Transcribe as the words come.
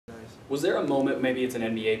Was there a moment, maybe it's an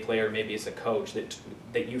NBA player, maybe it's a coach,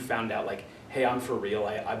 that you found out like, hey, I'm for real,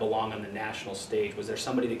 I belong on the national stage? Was there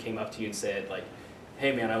somebody that came up to you and said like,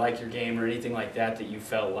 hey man, I like your game, or anything like that you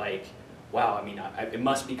felt like, wow, I mean, it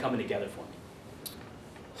must be coming together for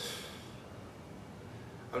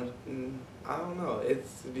me? I don't know.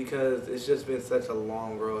 It's because it's just been such a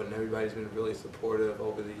long road, and everybody's been really supportive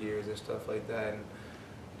over the years and stuff like that. And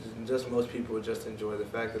just most people just enjoy the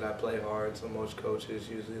fact that I play hard. So most coaches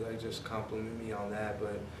usually like just compliment me on that.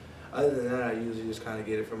 But other than that, I usually just kind of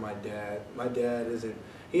get it from my dad. My dad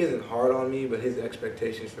isn't hard on me, but his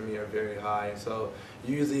expectations for me are very high. And so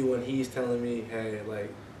usually when he's telling me, hey,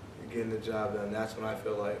 like, you're getting the job done, that's when I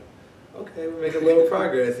feel like, okay, we're making a little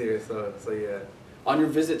progress here. So yeah. On your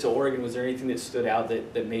visit to Oregon, was there anything that stood out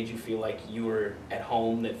that made you feel like you were at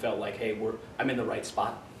home, that felt like, hey, I'm in the right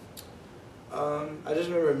spot? I just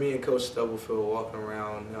remember me and Coach Stubblefield walking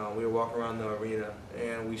around. We were walking around the arena,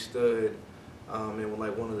 and we stood in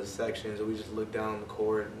like one of the sections, and we just looked down on the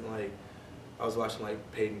court, and like I was watching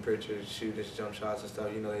like Peyton Pritchard shoot his jump shots and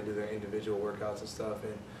stuff. You know, they do their individual workouts and stuff,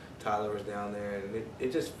 and Tyler was down there, and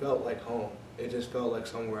it just felt like home. It just felt like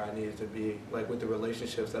somewhere I needed to be, like with the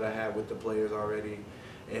relationships that I had with the players already,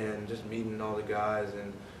 and just meeting all the guys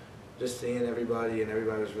and just seeing everybody, and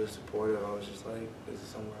everybody was really supportive. I was just like, this is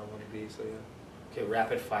somewhere I want to be, so yeah. Okay,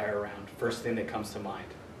 rapid fire round. First thing that comes to mind.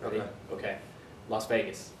 Ready? Okay. Las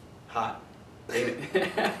Vegas. Hot.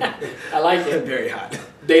 I like it. Very hot.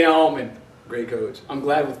 Dana Allman. Great coach. I'm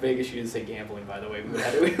glad with Vegas you didn't say gambling, by the way. We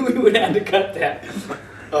would have to cut that.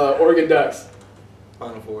 Oregon Ducks.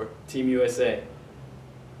 Final Four. Team USA.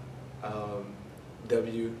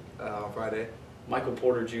 W on Friday. Michael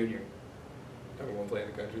Porter Jr. Number one player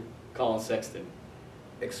in the country. Colin Sexton.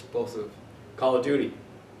 Explosive. Call of Duty.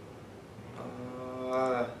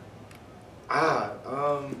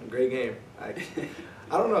 Great game. I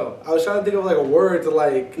don't know. I was trying to think of like a word to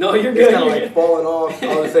like. No, you're good. It's kind of like falling off.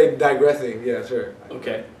 I would say digressing. Yeah, sure.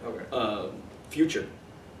 Okay. Okay. Future.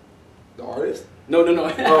 The artist? No.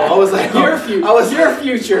 Oh, I was like your future. Your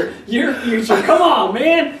future. Your future. Come on,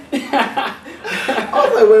 man. I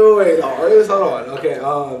was like, wait. The artist. Hold on. Okay.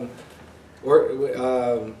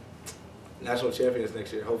 We're national champions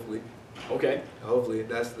next year. Hopefully. Okay. Hopefully,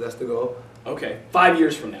 that's the goal. Okay. 5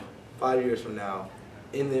 years from now. 5 years from now,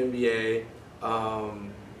 in the NBA,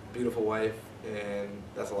 beautiful wife, and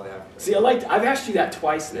that's all I have. See, I've asked you that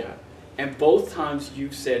twice now, and both times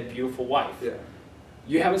you've said beautiful wife. Yeah.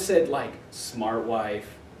 You haven't said like smart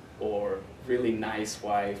wife or really nice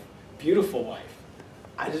wife, beautiful wife.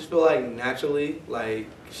 I just feel like naturally, like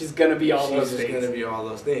she's gonna be all those things. She's gonna be all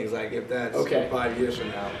those things. Like if that's okay. 5 years from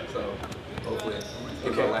now, so hopefully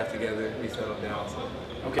get our life together, we settle down. So.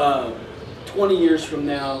 Okay. 20 years from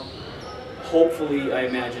now, hopefully, I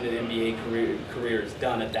imagine an NBA career is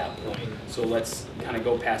done at that point. So let's kind of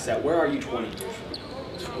go past that. Where are you 20 years from now?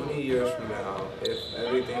 20 years from now, if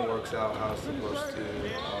everything works out how it's supposed to,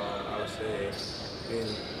 I would say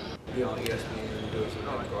be on ESPN, doing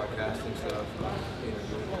some like broadcasting stuff,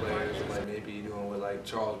 interviewing players, or like maybe doing what like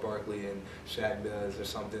Charles Barkley and Shaq does or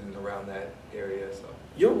something around that area. So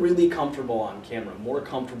you're really comfortable on camera, more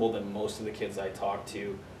comfortable than most of the kids I talk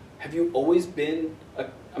to. Have you always been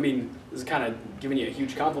I mean, this is kind of giving you a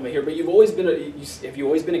huge compliment here, but you've always been have you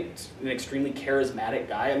always been an extremely charismatic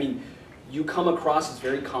guy? I mean, you come across as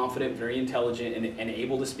very confident, very intelligent, and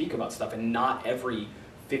able to speak about stuff, and not every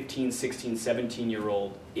 15, 16,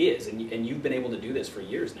 17-year-old is, and you've been able to do this for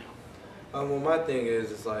years now. Well, my thing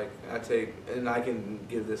is like I can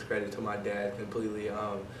give this credit to my dad completely.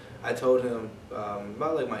 I told him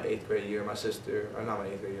about like my 8th grade year, my sister, or not my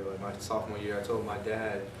 8th grade year, like my sophomore year, I told my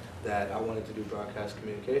dad that I wanted to do broadcast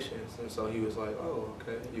communications, and so he was like, oh,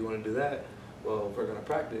 okay, you want to do that? Well, we're going to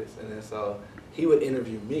practice. And then so he would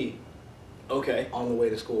interview me on the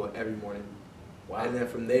way to school every morning. Wow. And then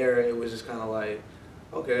from there, it was just kind of like,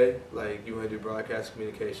 okay, like you want to do broadcast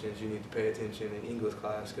communications, you need to pay attention in English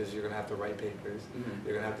class because you're going to have to write papers. Mm-hmm.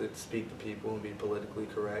 You're going to have to speak to people and be politically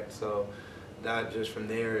correct. So not just from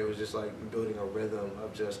there, it was just like building a rhythm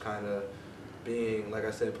of just kind of being, like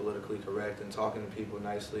I said, politically correct and talking to people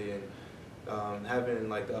nicely and having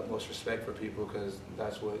like the utmost respect for people, because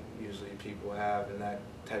that's what usually people have in that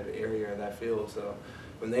type of area, that field. So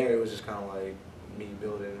from there, it was just kind of like me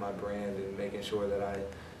building my brand and making sure that I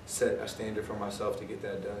set a standard for myself to get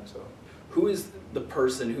that done. So, who is the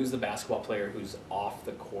person, who's the basketball player who's off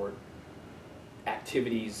the court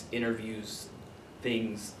activities, interviews,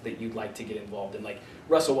 things that you'd like to get involved in? Like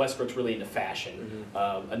Russell Westbrook's really into fashion.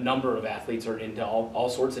 Mm-hmm. A number of athletes are into all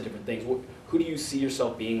sorts of different things. Who do you see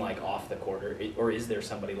yourself being like off the court, or is there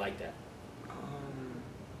somebody like that?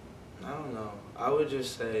 I don't know. I would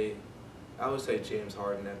just say I would say James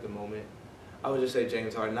Harden at the moment. I would just say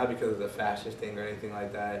James Harden, not because of the fashion thing or anything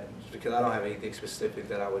like that, just because I don't have anything specific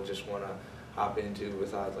that I would just want to hop into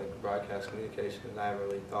besides like broadcast communication. I haven't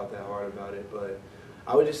really thought that hard about it, but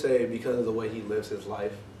I would just say because of the way he lives his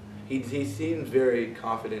life, he seems very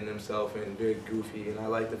confident in himself and very goofy, and I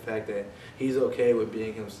like the fact that he's okay with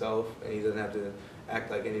being himself and he doesn't have to act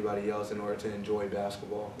like anybody else in order to enjoy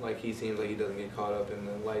basketball. Like he seems like he doesn't get caught up in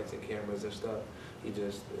the lights and cameras and stuff. He's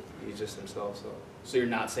just himself. So you're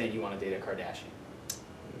not saying you want to date a Kardashian?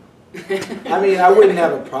 I mean, I wouldn't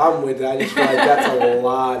have a problem with it. I just feel like that's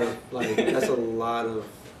a lot of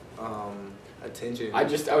attention. I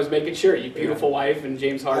was making sure. You beautiful wife and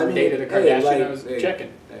James Harden dated a Kardashian. I was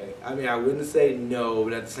checking. I mean, I wouldn't say no,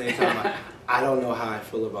 but at the same time, I don't know how I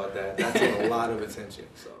feel about that. That's a lot of attention.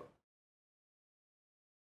 So.